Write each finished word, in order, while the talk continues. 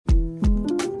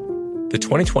The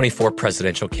 2024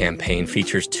 presidential campaign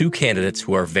features two candidates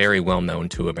who are very well known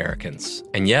to Americans.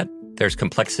 And yet, there's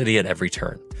complexity at every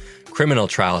turn. Criminal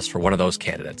trials for one of those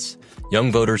candidates. Young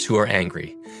voters who are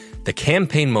angry. The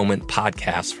Campaign Moment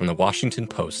podcast from the Washington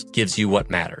Post gives you what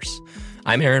matters.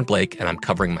 I'm Aaron Blake, and I'm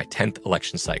covering my 10th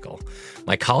election cycle.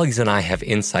 My colleagues and I have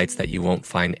insights that you won't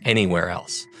find anywhere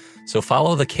else. So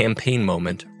follow the Campaign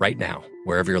Moment right now,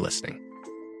 wherever you're listening.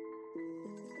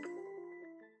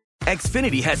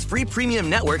 Xfinity has free premium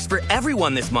networks for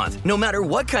everyone this month, no matter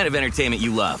what kind of entertainment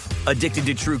you love. Addicted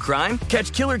to true crime?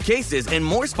 Catch killer cases and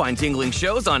more spine-tingling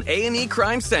shows on A&E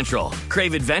Crime Central.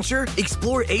 Crave adventure?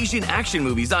 Explore Asian action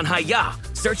movies on Hi-YAH.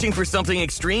 Searching for something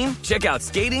extreme? Check out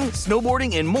skating,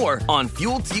 snowboarding, and more on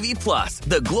Fuel TV Plus,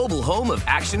 the global home of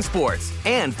action sports.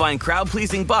 And find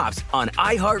crowd-pleasing bops on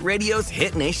iHeartRadio's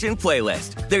Hit Nation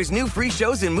playlist. There's new free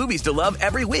shows and movies to love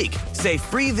every week. Say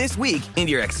free this week in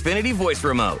your Xfinity voice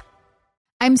remote.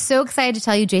 I'm so excited to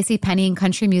tell you JCPenney and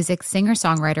country music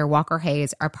singer-songwriter Walker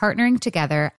Hayes are partnering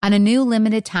together on a new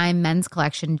limited-time men's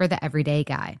collection for the everyday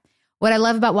guy. What I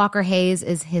love about Walker Hayes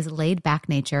is his laid-back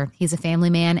nature. He's a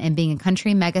family man, and being a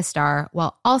country megastar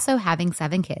while also having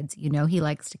 7 kids, you know he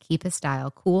likes to keep his style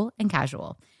cool and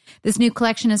casual. This new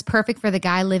collection is perfect for the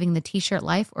guy living the t-shirt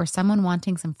life or someone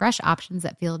wanting some fresh options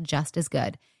that feel just as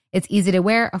good. It's easy to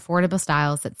wear, affordable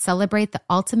styles that celebrate the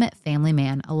ultimate family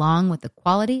man, along with the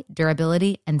quality,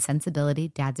 durability, and sensibility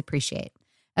dads appreciate.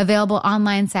 Available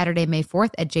online Saturday, May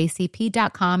 4th at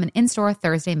jcp.com and in-store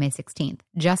Thursday, May 16th,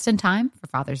 just in time for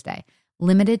Father's Day.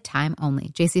 Limited time only.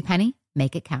 JCPenney,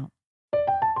 make it count.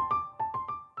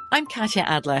 I'm Katya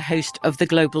Adler, host of The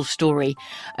Global Story.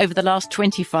 Over the last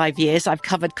 25 years, I've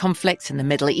covered conflicts in the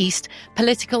Middle East,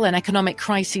 political and economic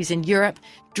crises in Europe,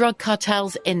 drug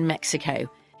cartels in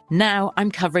Mexico. Now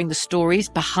I'm covering the stories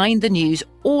behind the news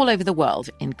all over the world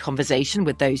in conversation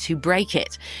with those who break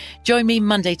it. Join me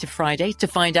Monday to Friday to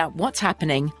find out what's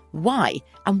happening, why,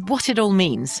 and what it all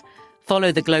means.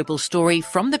 Follow The Global Story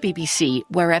from the BBC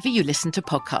wherever you listen to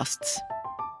podcasts.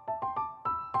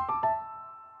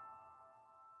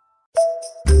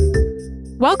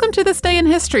 Welcome to This Day in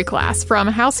History class from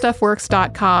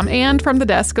HowStuffWorks.com and from the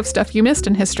desk of Stuff You Missed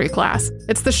in History class.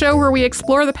 It's the show where we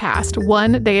explore the past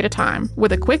one day at a time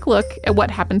with a quick look at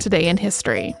what happened today in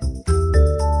history.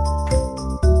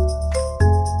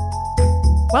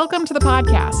 Welcome to the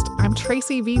podcast. I'm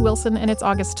Tracy V. Wilson, and it's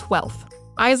August 12th.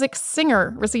 Isaac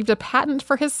Singer received a patent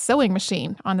for his sewing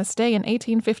machine on this day in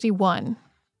 1851.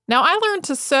 Now, I learned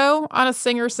to sew on a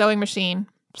Singer sewing machine.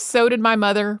 So did my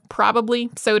mother, probably.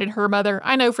 So did her mother.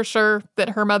 I know for sure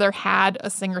that her mother had a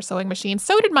Singer sewing machine.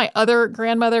 So did my other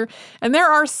grandmother. And there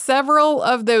are several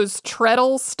of those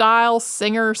treadle-style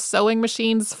Singer sewing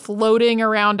machines floating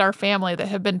around our family that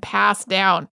have been passed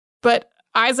down. But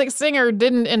Isaac Singer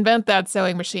didn't invent that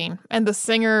sewing machine. And the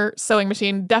Singer sewing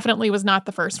machine definitely was not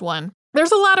the first one.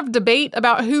 There's a lot of debate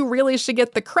about who really should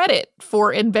get the credit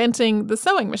for inventing the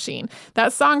sewing machine.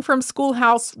 That song from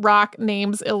Schoolhouse Rock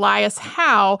names Elias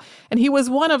Howe, and he was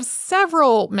one of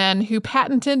several men who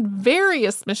patented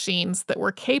various machines that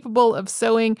were capable of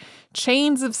sewing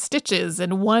chains of stitches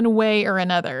in one way or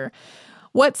another.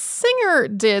 What Singer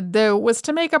did, though, was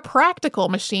to make a practical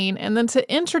machine and then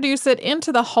to introduce it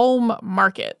into the home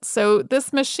market. So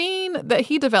this machine that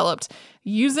he developed,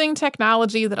 using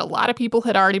technology that a lot of people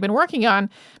had already been working on,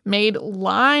 made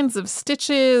lines of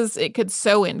stitches. It could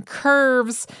sew in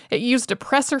curves. It used a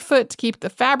presser foot to keep the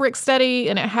fabric steady,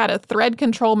 and it had a thread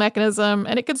control mechanism,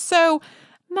 and it could sew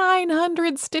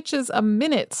 900 stitches a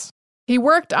minute. He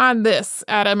worked on this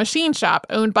at a machine shop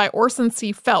owned by Orson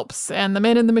C. Phelps, and the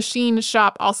men in the machine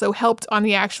shop also helped on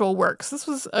the actual work. So this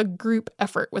was a group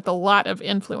effort with a lot of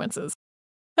influences.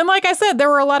 And like I said, there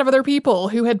were a lot of other people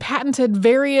who had patented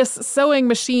various sewing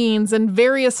machines and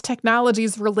various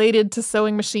technologies related to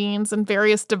sewing machines and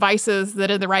various devices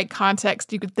that in the right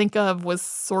context you could think of was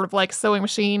sort of like a sewing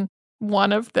machine.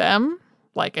 One of them,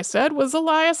 like I said, was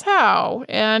Elias Howe,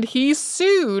 and he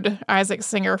sued Isaac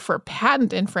Singer for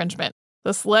patent infringement.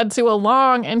 This led to a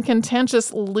long and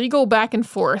contentious legal back and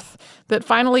forth that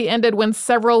finally ended when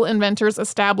several inventors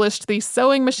established the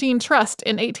Sewing Machine Trust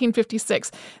in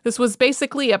 1856. This was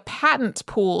basically a patent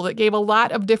pool that gave a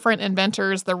lot of different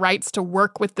inventors the rights to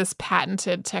work with this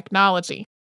patented technology.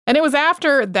 And it was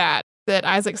after that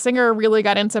Isaac Singer really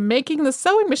got into making the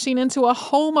sewing machine into a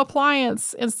home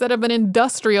appliance instead of an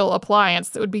industrial appliance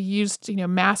that would be used,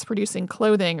 mass-producing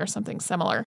clothing or something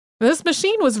similar. This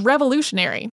machine was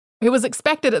revolutionary. It was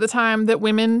expected at the time that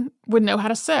women would know how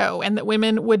to sew and that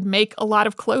women would make a lot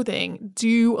of clothing,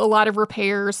 do a lot of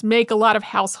repairs, make a lot of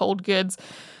household goods.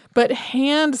 But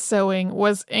hand sewing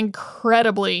was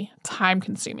incredibly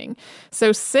time-consuming.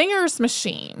 So Singer's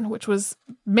machine, which was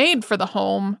made for the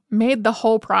home, made the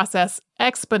whole process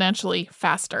exponentially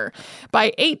faster. By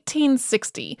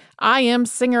 1860, I.M.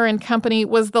 Singer & Company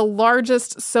was the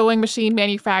largest sewing machine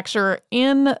manufacturer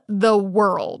in the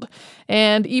world.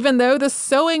 And even though the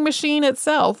sewing machine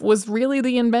itself was really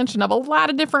the invention of a lot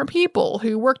of different people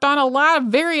who worked on a lot of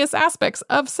various aspects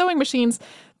of sewing machines,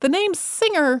 the name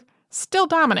Singer still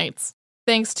dominates.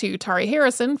 Thanks to Tari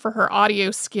Harrison for her audio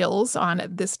skills on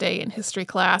This Day in History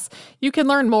class. You can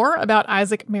learn more about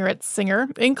Isaac Merritt Singer,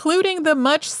 including the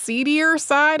much seedier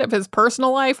side of his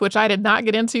personal life, which I did not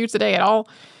get into today at all,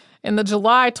 in the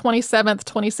July 27th,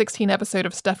 2016 episode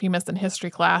of Stuff You Missed in History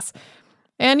class.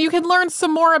 And you can learn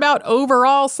some more about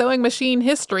overall sewing machine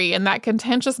history and that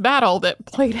contentious battle that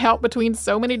played out between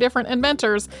so many different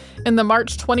inventors in the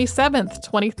March 27th,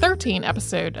 2013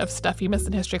 episode of Stuff You Missed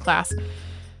in History class.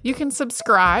 You can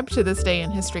subscribe to This Day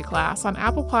in History class on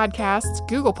Apple Podcasts,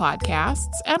 Google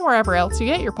Podcasts, and wherever else you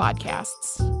get your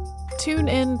podcasts. Tune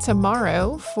in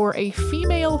tomorrow for a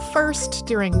female first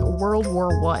during World War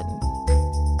I.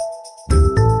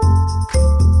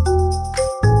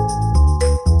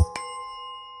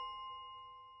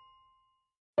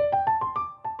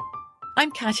 I'm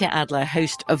Katya Adler,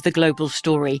 host of The Global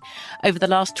Story. Over the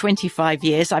last 25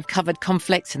 years, I've covered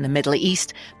conflicts in the Middle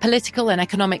East, political and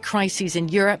economic crises in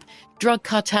Europe, drug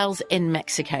cartels in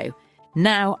Mexico.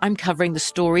 Now I'm covering the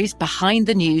stories behind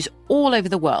the news all over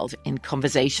the world in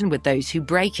conversation with those who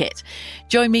break it.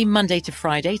 Join me Monday to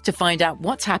Friday to find out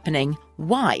what's happening,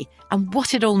 why, and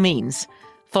what it all means.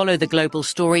 Follow The Global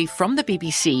Story from the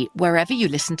BBC wherever you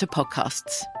listen to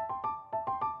podcasts.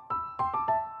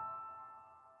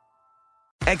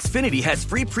 Xfinity has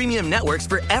free premium networks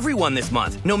for everyone this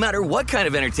month, no matter what kind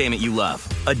of entertainment you love.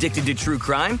 Addicted to true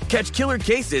crime? Catch killer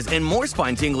cases and more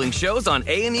spine-tingling shows on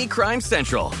A&E Crime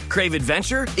Central. Crave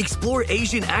adventure? Explore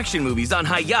Asian action movies on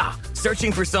Hi-Ya.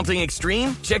 Searching for something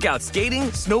extreme? Check out skating,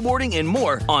 snowboarding, and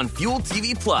more on Fuel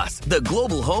TV Plus, the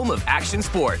global home of action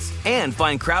sports. And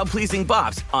find crowd-pleasing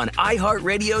bops on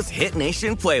iHeartRadio's Hit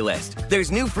Nation playlist.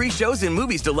 There's new free shows and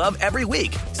movies to love every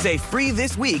week. Say free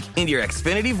this week in your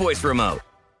Xfinity voice remote.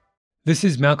 This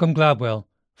is Malcolm Gladwell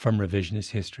from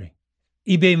Revisionist History.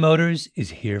 eBay Motors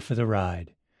is here for the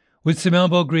ride. With some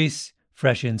elbow grease,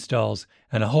 fresh installs,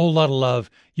 and a whole lot of love,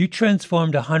 you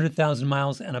transformed 100,000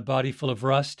 miles and a body full of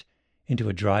rust into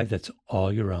a drive that's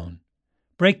all your own.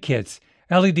 Brake kits,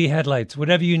 LED headlights,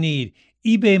 whatever you need,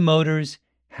 eBay Motors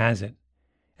has it.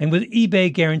 And with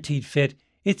eBay Guaranteed Fit,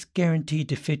 it's guaranteed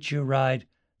to fit your ride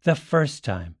the first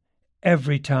time,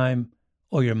 every time,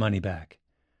 or your money back.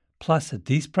 Plus, at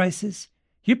these prices,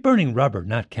 you're burning rubber,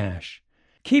 not cash.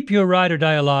 Keep your ride or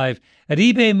die alive at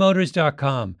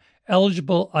ebaymotors.com.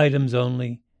 Eligible items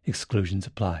only. Exclusions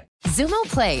apply. Xumo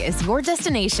Play is your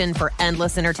destination for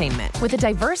endless entertainment. With a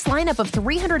diverse lineup of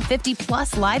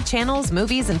 350-plus live channels,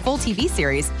 movies, and full TV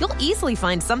series, you'll easily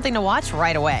find something to watch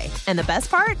right away. And the best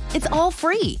part? It's all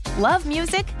free. Love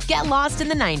music? Get lost in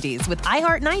the 90s with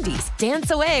iHeart 90s.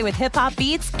 Dance away with hip-hop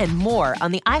beats and more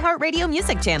on the iHeartRadio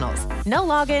music channels. No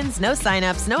logins, no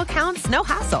signups, no accounts, no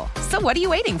hassle. So what are you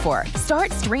waiting for?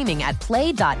 Start streaming at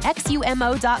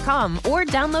play.xumo.com or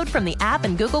download from the app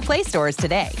and Google Play stores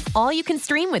today. All you can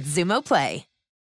stream with Xumo Play.